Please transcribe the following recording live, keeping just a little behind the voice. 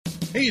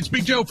Hey, it's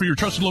Big Joe for your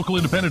trusted local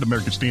independent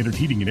American Standard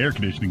heating and air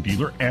conditioning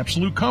dealer,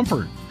 Absolute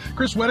Comfort.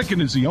 Chris Wedekin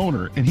is the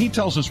owner, and he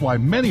tells us why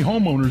many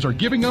homeowners are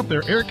giving up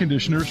their air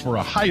conditioners for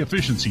a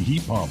high-efficiency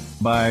heat pump.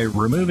 By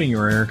removing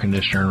your air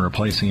conditioner and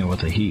replacing it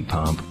with a heat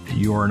pump,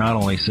 you are not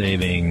only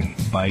saving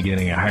by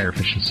getting a higher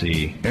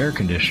efficiency air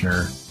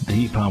conditioner, the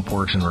heat pump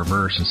works in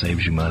reverse and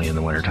saves you money in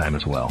the wintertime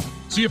as well.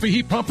 See if a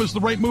heat pump is the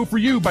right move for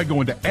you by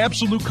going to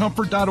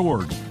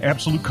AbsoluteComfort.org.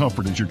 Absolute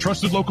Comfort is your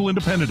trusted local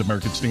independent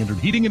American Standard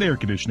heating and air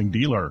conditioning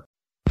dealer.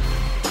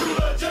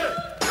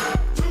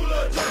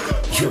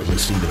 You're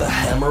listening to the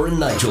Hammer and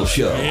Nigel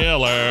Show.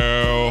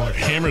 Hello.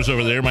 Hammer's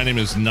over there. My name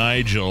is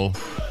Nigel.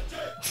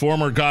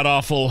 Former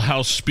god-awful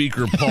House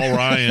Speaker Paul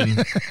Ryan.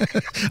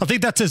 I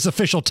think that's his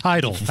official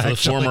title. The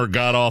former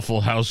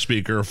god-awful House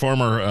Speaker,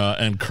 former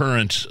and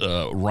current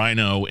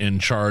rhino in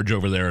charge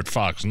over there at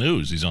Fox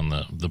News. He's on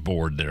the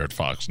board there at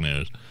Fox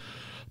News.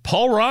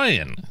 Paul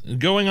Ryan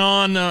going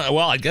on,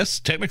 well, I guess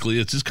technically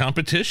it's his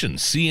competition.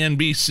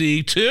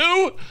 CNBC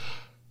to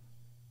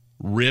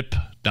rip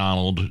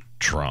Donald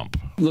Trump.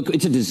 Look,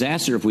 it's a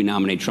disaster if we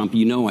nominate Trump.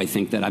 You know, I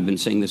think that I've been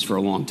saying this for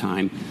a long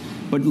time.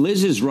 But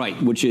Liz is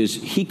right, which is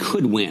he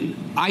could win.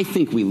 I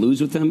think we lose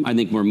with him. I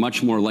think we're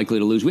much more likely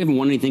to lose. We haven't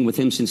won anything with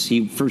him since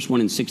he first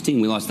won in 16.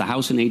 We lost the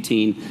House in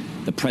 18,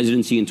 the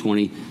presidency in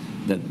 20,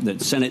 the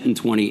Senate in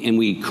 20, and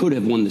we could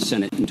have won the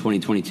Senate in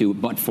 2022,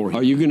 but for him.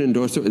 Are you going to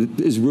endorse it?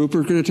 Is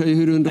Rupert going to tell you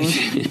who to endorse?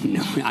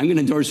 No, I'm going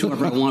to endorse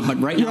whoever I want,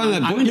 but right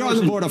now... You're on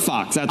the board of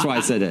Fox. Fox. That's why I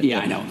said it. Yeah,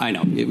 I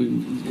know.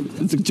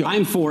 It's a joke.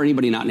 I'm for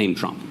anybody not named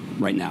Trump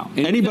right now.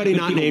 Anybody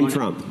not named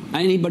Trump?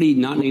 Anybody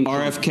not named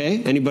RFK?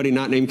 Trump. Anybody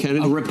not named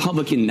Kennedy? A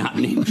Republican not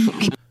named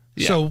Trump.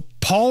 Yeah. So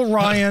Paul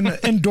Ryan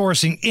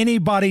endorsing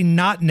anybody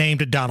not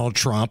named Donald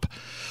Trump.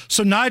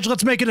 So, Nigel,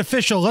 let's make it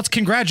official. Let's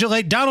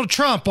congratulate Donald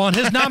Trump on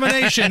his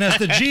nomination as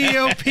the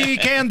GOP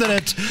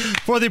candidate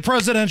for the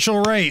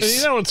presidential race.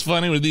 You know what's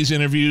funny with these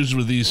interviews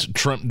with these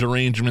Trump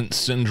derangement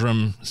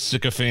syndrome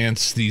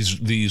sycophants,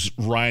 these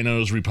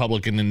rhinos,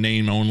 Republican in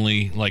name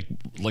only, like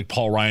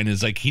Paul Ryan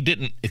is, like, he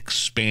didn't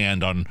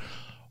expand on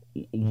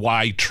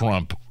why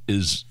Trump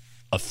is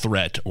a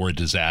threat or a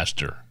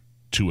disaster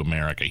to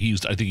America. I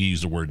think he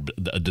used the word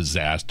a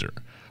disaster.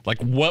 Like,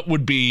 what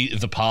would be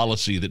the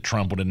policy that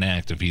Trump would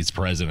enact if he's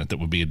president that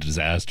would be a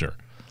disaster?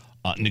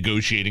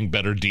 Negotiating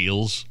better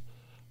deals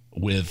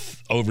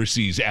with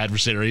overseas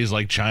adversaries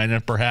like China,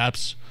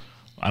 perhaps?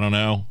 I don't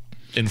know.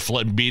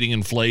 Beating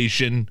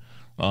inflation,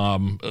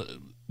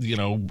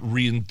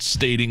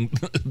 reinstating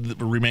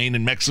the Remain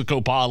in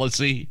Mexico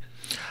policy.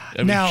 I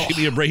mean, now,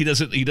 he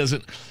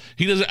doesn't,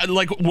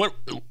 like, what,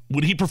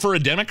 would he prefer a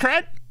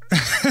Democrat?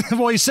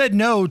 Well, he said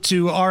no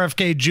to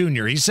RFK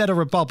Jr. He said a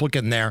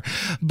Republican there.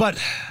 But,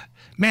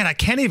 man, I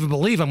can't even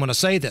believe I'm going to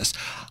say this.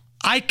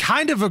 I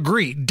kind of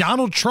agree.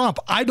 Donald Trump,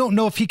 I don't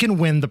know if he can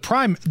win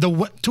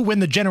to win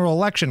the general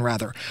election,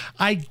 rather.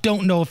 I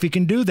don't know if he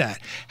can do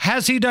that.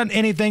 Has he done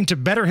anything to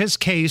better his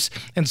case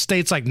in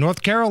states like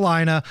North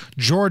Carolina,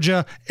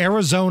 Georgia,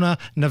 Arizona,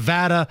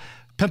 Nevada,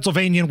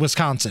 Pennsylvania, and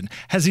Wisconsin?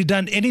 Has he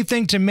done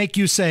anything to make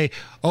you say,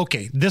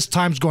 okay, this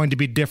time's going to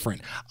be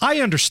different? I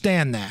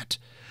understand that.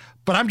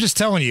 But I'm just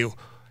telling you,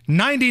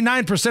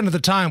 99% of the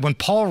time when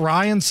Paul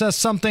Ryan says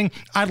something,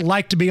 I'd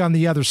like to be on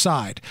the other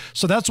side.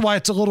 So that's why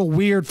it's a little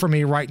weird for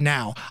me right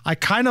now. I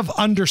kind of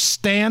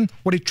understand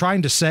what he's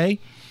trying to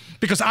say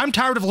because I'm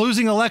tired of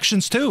losing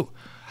elections too.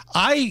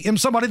 I am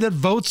somebody that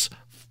votes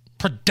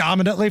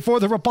predominantly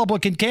for the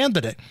Republican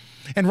candidate.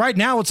 And right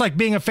now, it's like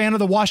being a fan of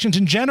the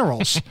Washington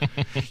Generals.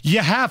 You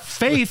have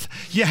faith,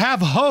 you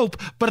have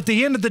hope, but at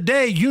the end of the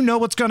day, you know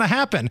what's going to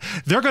happen.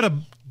 They're going to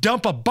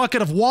dump a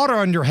bucket of water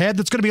on your head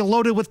that's going to be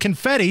loaded with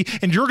confetti,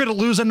 and you're going to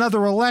lose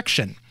another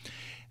election.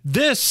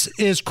 This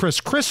is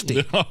Chris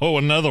Christie. Oh,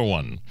 another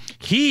one.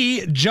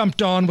 He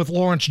jumped on with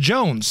Lawrence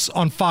Jones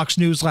on Fox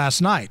News last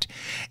night.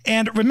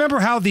 And remember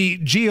how the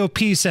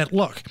GOP said,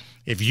 look,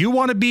 if you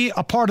want to be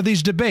a part of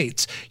these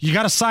debates, you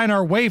got to sign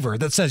our waiver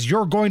that says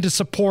you're going to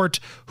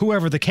support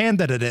whoever the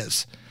candidate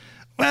is.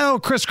 Well,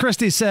 Chris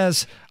Christie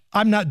says,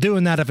 I'm not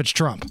doing that if it's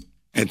Trump.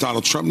 And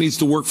Donald Trump needs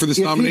to work for this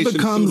nomination. If he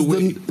becomes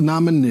the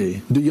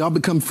nominee, do y'all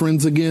become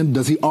friends again?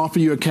 Does he offer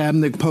you a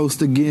cabinet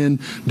post again?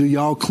 Do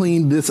y'all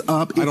clean this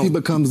up if he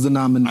becomes the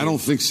nominee? I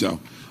don't think so.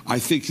 I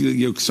think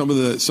some of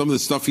the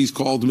stuff he's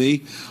called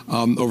me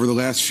over the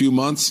last few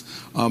months.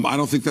 I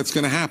don't think that's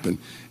going to happen,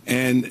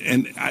 and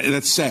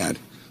that's sad.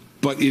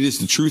 But it is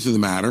the truth of the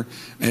matter,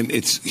 and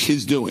it's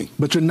his doing.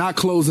 But you're not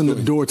closing the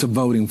door to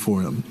voting for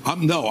him.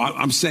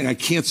 I'm saying I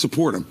can't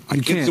support him.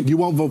 You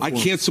won't vote for him. I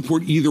can't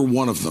support either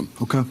one of them.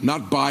 Okay.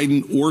 Not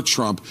Biden or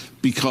Trump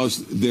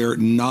because they're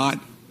not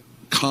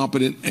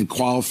competent and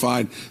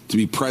qualified to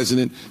be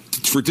president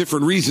for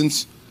different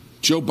reasons.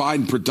 Joe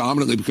Biden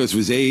predominantly because of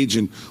his age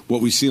and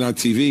what we've seen on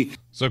TV.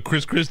 So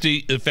Chris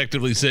Christie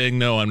effectively saying,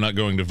 no, I'm not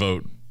going to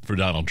vote for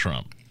Donald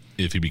Trump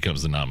if he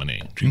becomes the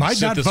nominee.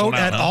 Might not vote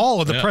at all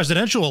in the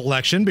presidential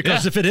election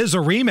because if it is a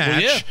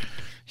rematch,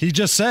 he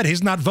just said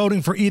he's not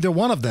voting for either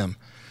one of them.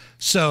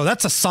 So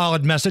that's a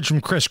solid message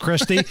from Chris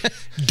Christie.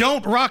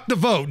 Don't rock the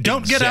vote.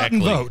 Don't get out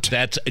and vote.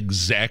 That's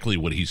exactly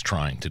what he's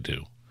trying to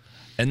do.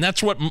 And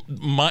that's what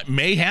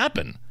may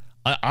happen.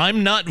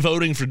 I'm not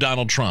voting for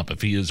Donald Trump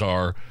if he is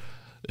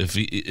if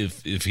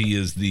he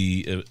is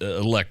the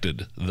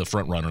elected, the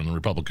front runner in the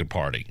Republican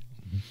Party.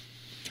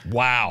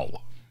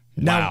 Wow.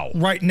 Now,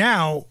 right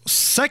now,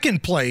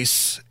 second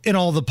place in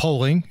all the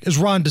polling is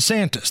Ron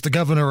DeSantis, the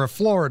governor of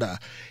Florida.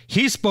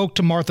 He spoke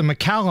to Martha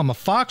McCallum of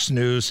Fox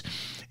News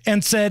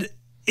and said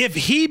if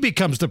he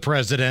becomes the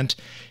president,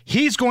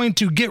 he's going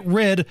to get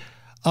rid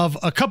of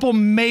a couple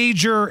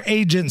major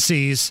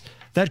agencies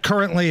that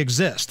currently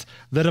exist: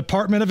 the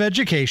Department of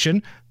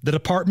Education, the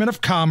Department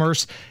of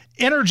Commerce,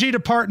 energy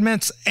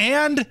departments,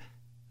 and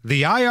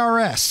the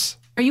IRS.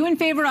 Are you in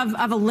favor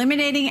of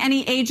eliminating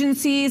any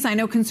agencies? I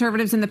know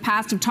conservatives in the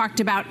past have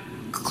talked about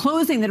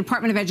closing the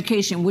Department of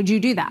Education. Would you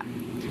do that?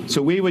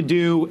 So we would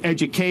do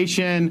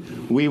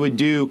education, we would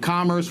do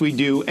commerce, we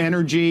do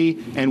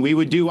energy, and we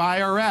would do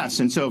IRS.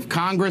 And so if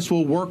Congress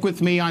will work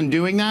with me on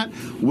doing that,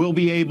 we'll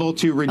be able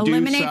to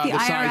reduce the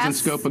size and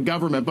scope of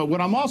government. But what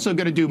I'm also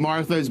going to do,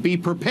 Martha, is be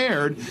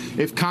prepared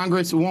if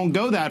Congress won't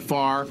go that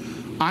far.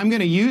 I'm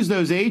going to use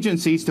those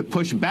agencies to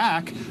push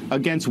back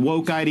against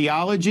woke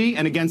ideology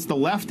and against the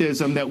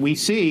leftism that we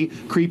see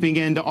creeping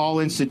into all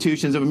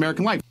institutions of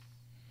American life.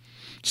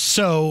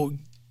 So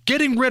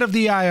getting rid of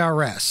the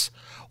IRS,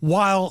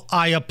 while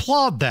I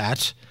applaud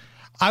that,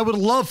 I would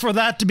love for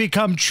that to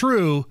become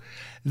true.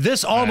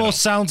 This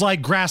almost sounds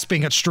like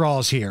grasping at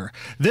straws here.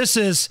 This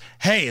is,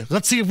 hey,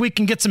 let's see if we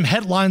can get some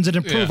headlines and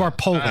improve our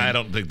polling. I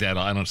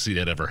don't see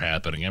that ever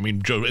happening. I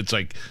mean, Joe, it's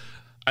like,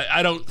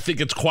 I don't think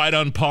it's quite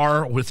on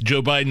par with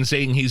Joe Biden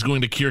saying he's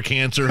going to cure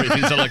cancer if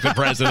he's elected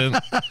president,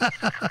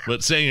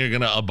 but saying you're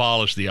going to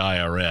abolish the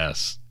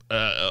IRS.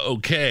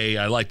 Okay,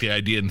 I like the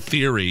idea in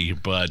theory,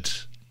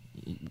 but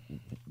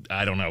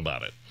I don't know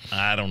about it.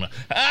 I don't know.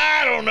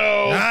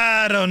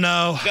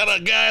 Got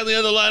a guy on the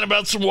other line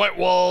about some white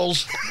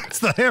walls. It's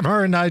the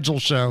Hammer and Nigel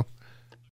Show.